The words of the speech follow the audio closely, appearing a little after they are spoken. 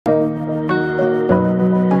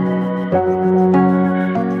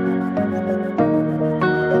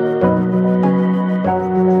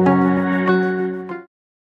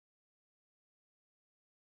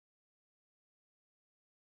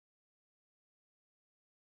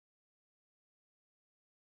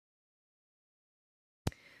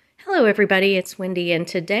Hello everybody, it's Wendy, and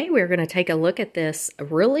today we're going to take a look at this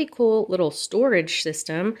really cool little storage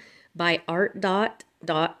system by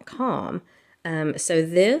artdot.com. So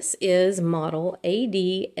this is model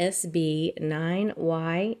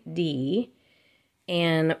ADSB9YD,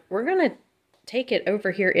 and we're going to take it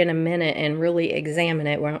over here in a minute and really examine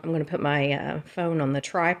it. I'm going to put my phone on the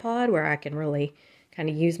tripod where I can really kind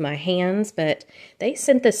of use my hands, but they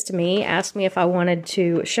sent this to me, asked me if I wanted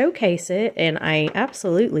to showcase it, and I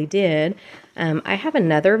absolutely did. I have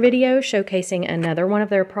another video showcasing another one of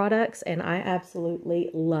their products, and I absolutely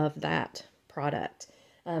love that product.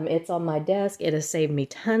 It's on my desk. It has saved me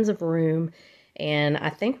tons of room, and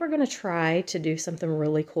I think we're going to try to do something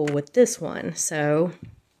really cool with this one. So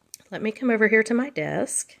let me come over here to my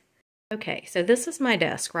desk. Okay, so this is my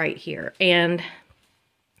desk right here, and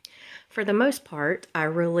for the most part, I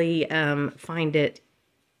really find it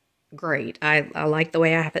great. I like the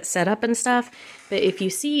way I have it set up and stuff. But if you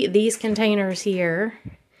see these containers here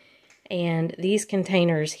and these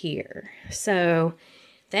containers here, so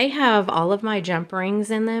they have all of my jump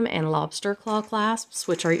rings in them and lobster claw clasps,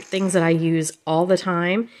 which are things that I use all the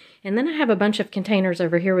time. And then I have a bunch of containers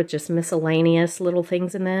over here with just miscellaneous little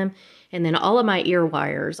things in them. And then all of my ear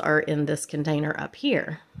wires are in this container up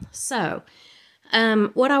here. So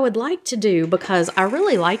what I would like to do, because I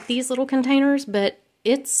really like these little containers, but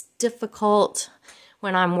it's difficult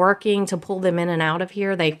when I'm working to pull them in and out of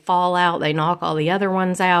here. They fall out, they knock all the other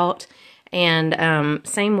ones out, and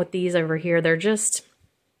same with these over here. They're just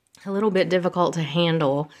a little bit difficult to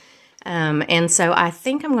handle, and so I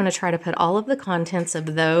think I'm going to try to put all of the contents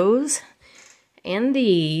of those and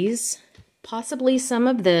these, possibly some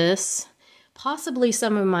of this, possibly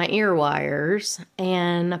some of my ear wires,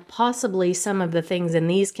 and possibly some of the things in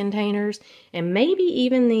these containers, and maybe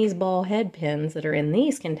even these ball head pins that are in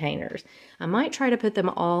these containers. I might try to put them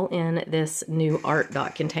all in this new Art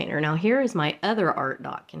Dot container. Now here is my other Art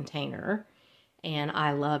Dot container, and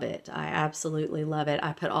I love it. I absolutely love it.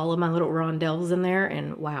 I put all of my little rondelles in there,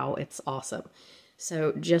 and wow, it's awesome.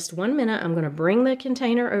 So just 1 minute, I'm going to bring the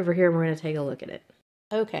container over here and we're going to take a look at it.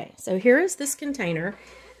 Okay, so here is this container.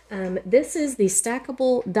 This is the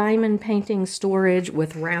stackable diamond painting storage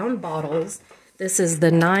with round bottles. This is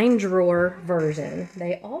the 9-drawer version.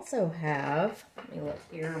 They also have, let me look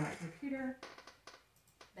here on my computer.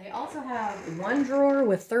 They also have 1 drawer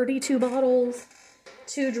with 32 bottles,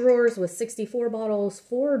 2 drawers with 64 bottles,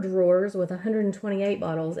 4 drawers with 128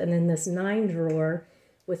 bottles, and then this 9-drawer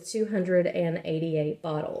with 288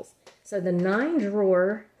 bottles. So the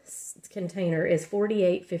 9-drawer container is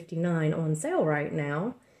 $48.59 on sale right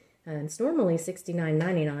now. And it's normally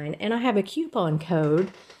 $69.99, and I have a coupon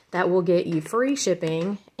code that will get you free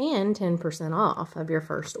shipping and 10% off of your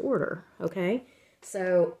first order, okay?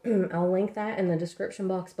 So I'll link that in the description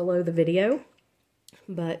box below the video,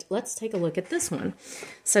 but let's take a look at this one.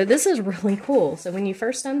 So this is really cool. So when you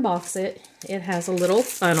first unbox it, it has a little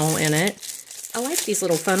funnel in it. I like these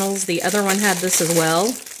little funnels. The other one had this as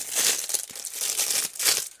well.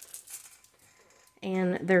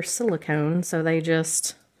 And they're silicone, so they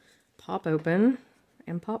just pop open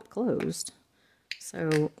and pop closed.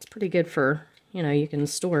 So it's pretty good for, you know, you can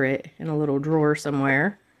store it in a little drawer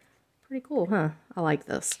somewhere. Pretty cool, huh? I like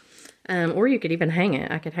this. Or you could even hang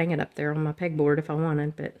it. I could hang it up there on my pegboard if I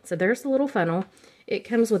wanted. But so there's the little funnel. It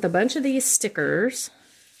comes with a bunch of these stickers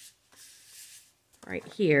right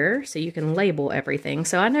here, so you can label everything.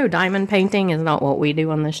 So I know diamond painting is not what we do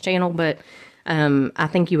on this channel, but I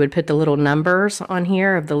think you would put the little numbers on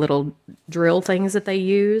here of the little drill things that they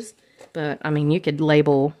use. But I mean, you could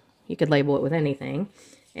label it with anything.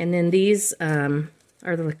 And then these are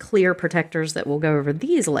the clear protectors that will go over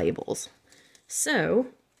these labels. So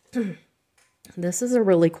this is a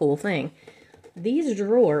really cool thing. These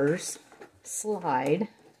drawers slide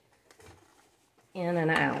in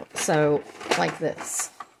and out. So like this.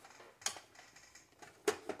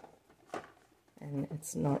 And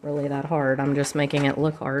it's not really that hard. I'm just making it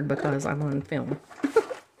look hard because I'm on film.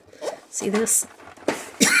 See this?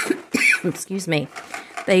 Excuse me.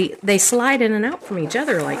 They slide in and out from each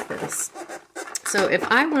other like this. So if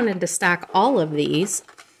I wanted to stack all of these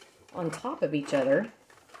on top of each other,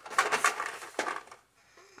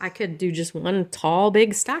 I could do just one tall,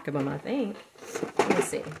 big stack of them, I think. Let me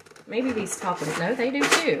see. Maybe these top ones. No, they do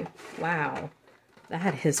too. Wow.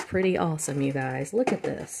 That is pretty awesome, you guys. Look at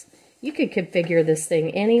this. You could configure this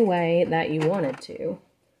thing any way that you wanted to.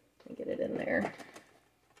 Let me get it in there.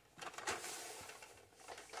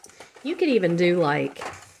 You could even do like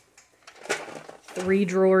 3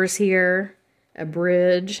 drawers here, a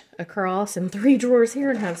bridge across, and 3 drawers here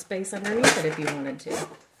and have space underneath it if you wanted to.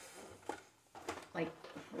 Like,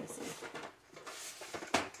 let me see.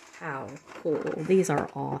 how cool. These are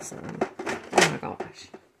awesome. Oh my gosh.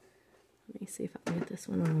 Let me see if I can get this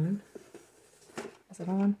one on. Is it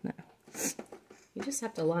on? No. You just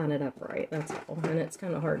have to line it up right, that's all. And it's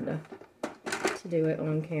kind of hard to do it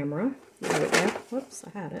on camera. There we go. Whoops,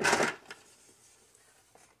 I had it.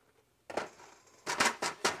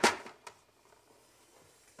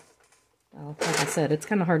 Well, like I said, it's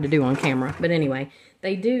kind of hard to do on camera. But anyway,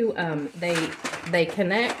 they do, they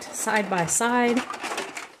connect side by side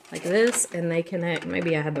like this, and they connect,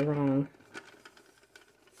 maybe I had the wrong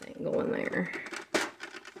thing going there.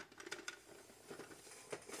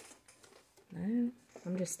 No,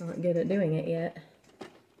 I'm just not good at doing it yet.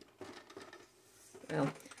 Well,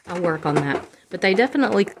 I'll work on that. But they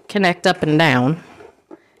definitely connect up and down.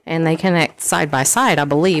 And they connect side by side, I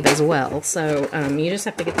believe, as well. So you just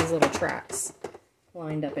have to get these little tracks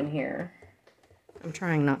lined up in here. I'm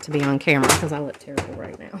trying not to be on camera because I look terrible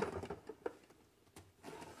right now.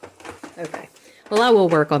 Okay. Well, I will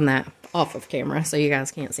work on that off of camera so you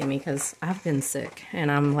guys can't see me because I've been sick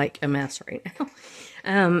and I'm like a mess right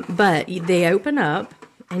now. But they open up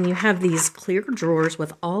and you have these clear drawers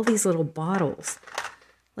with all these little bottles.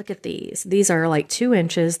 Look at these. These are like 2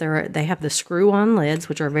 inches. They have the screw-on lids,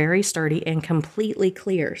 which are very sturdy and completely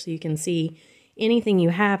clear. So you can see anything you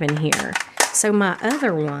have in here. So my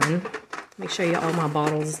other one, let me show you all my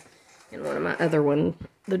bottles in one of my other one,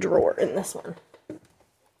 the drawer in this one.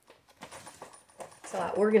 So I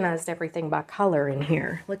organized everything by color in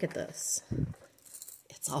here. Look at this.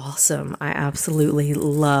 It's awesome. I absolutely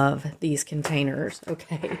love these containers.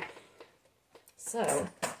 Okay. So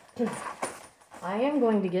I am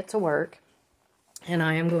going to get to work and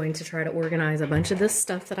I am going to try to organize a bunch of this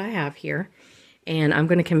stuff that I have here. And I'm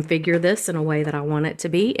going to configure this in a way that I want it to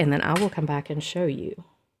be, and then I will come back and show you.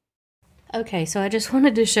 Okay, so I just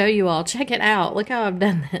wanted to show you all. Check it out. Look how I've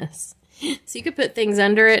done this. So you could put things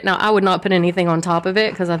under it. Now, I would not put anything on top of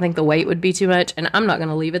it because I think the weight would be too much, and I'm not going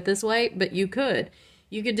to leave it this way, but you could.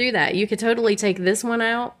 You could do that. You could totally take this one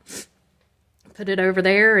out, put it over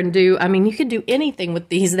there, and do, I mean, you could do anything with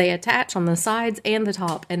these. They attach on the sides and the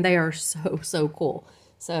top, and they are so, so cool.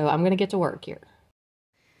 So I'm going to get to work here.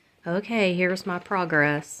 Okay, here's my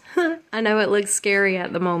progress. I know it looks scary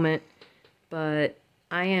at the moment, but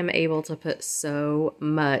I am able to put so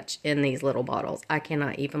much in these little bottles. I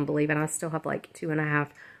cannot even believe it. I still have like 2.5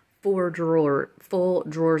 full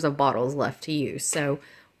drawers of bottles left to use. So,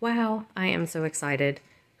 wow, I am so excited.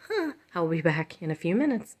 I'll be back in a few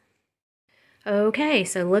minutes. Okay,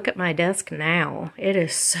 so look at my desk now. It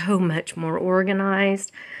is so much more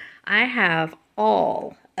organized. I have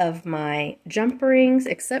all of my jump rings,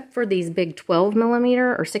 except for these big 12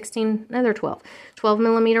 millimeter or 16, no, they're 12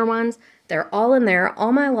 millimeter ones. They're all in there.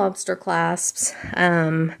 All my lobster clasps,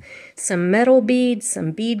 some metal beads,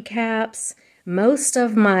 some bead caps, most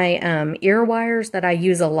of my ear wires that I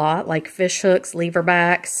use a lot, like fish hooks, lever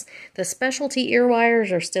backs. The specialty ear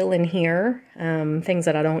wires are still in here, things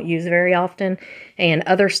that I don't use very often. And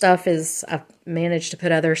other stuff is, I've managed to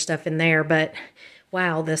put other stuff in there, but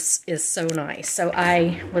wow, this is so nice. So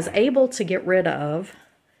I was able to get rid of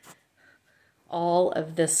all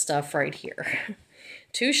of this stuff right here.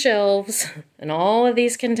 2 shelves and all of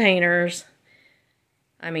these containers.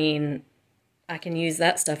 I mean, I can use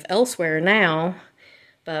that stuff elsewhere now,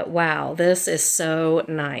 but wow, this is so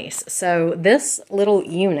nice. So this little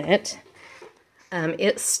unit,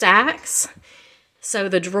 it stacks. So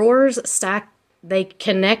the drawers stack, they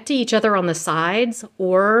connect to each other on the sides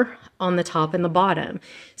or on the top and the bottom.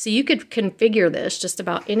 So you could configure this just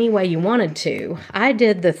about any way you wanted to. I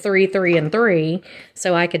did the 3, 3, and 3,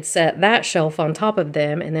 so I could set that shelf on top of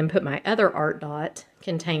them and then put my other Art Dot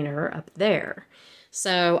container up there.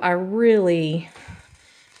 So I really,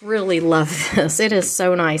 really love this. It is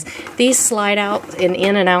so nice. These slide out and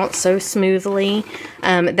in and out so smoothly.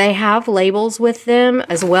 They have labels with them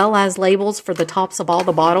as well as labels for the tops of all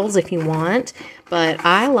the bottles if you want. But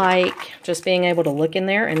I like just being able to look in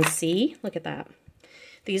there and see. Look at that.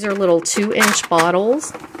 These are little 2-inch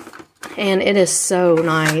bottles. And it is so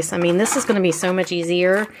nice. I mean, this is going to be so much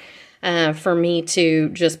easier for me to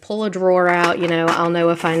just pull a drawer out. You know, I'll know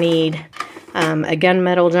if I need a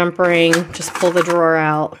gunmetal jump ring, just pull the drawer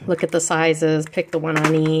out, look at the sizes, pick the one I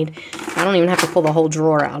need. I don't even have to pull the whole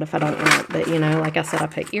drawer out if I don't want, but you know, like I said, I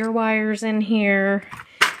put ear wires in here.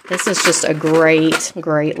 This is just a great,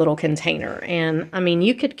 great little container. And I mean,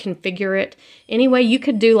 you could configure it anyway. You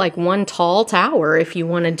could do like one tall tower if you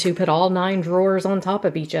wanted to put all 9 drawers on top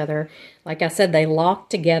of each other. Like I said, they lock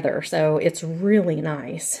together, so it's really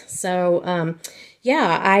nice. So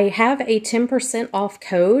yeah, I have a 10% off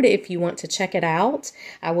code if you want to check it out.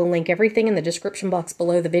 I will link everything in the description box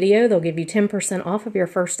below the video. They'll give you 10% off of your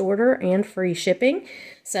first order and free shipping.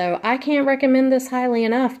 So I can't recommend this highly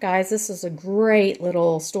enough, guys. This is a great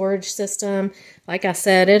little storage system. Like I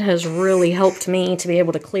said, it has really helped me to be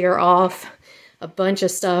able to clear off a bunch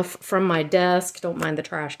of stuff from my desk. Don't mind the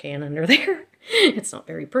trash can under there. It's not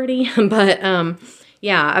very pretty, but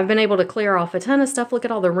yeah, I've been able to clear off a ton of stuff. Look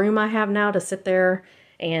at all the room I have now to sit there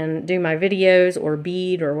and do my videos or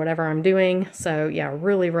bead or whatever I'm doing. So yeah,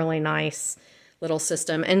 really, really nice little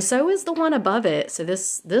system. And so is the one above it. So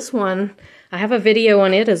this one, I have a video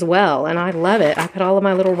on it as well, and I love it. I put all of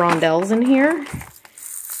my little rondelles in here.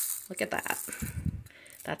 Look at that.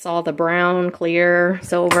 That's all the brown, clear,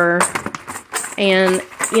 silver. And,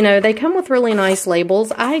 you know, they come with really nice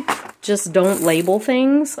labels. I just don't label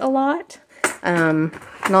things a lot.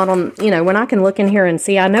 Not on, you know, when I can look in here and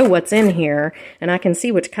see, I know what's in here, and I can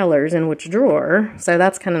see which colors in which drawer. So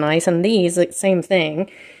that's kind of nice. And these, same thing.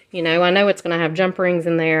 You know, I know it's going to have jump rings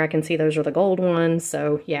in there. I can see those are the gold ones.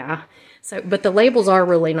 So, yeah. So, but the labels are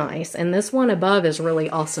really nice. And this one above is really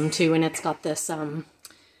awesome, too. And it's got this,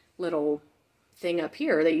 little thing up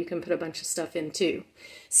here that you can put a bunch of stuff in, too.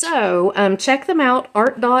 So, check them out,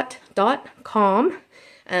 art.com.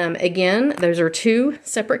 Again, those are two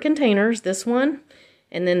separate containers, this one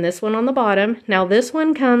and then this one on the bottom. Now this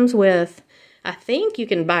one comes with, I think you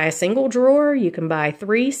can buy a single drawer, you can buy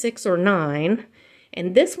 3, 6, or 9.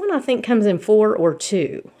 And this one I think comes in 4 or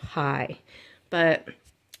 2 high. But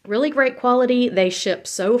really great quality. They ship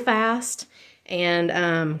so fast,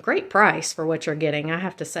 and great price for what you're getting, I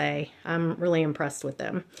have to say. I'm really impressed with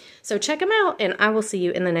them. So check them out, and I will see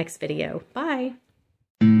you in the next video. Bye.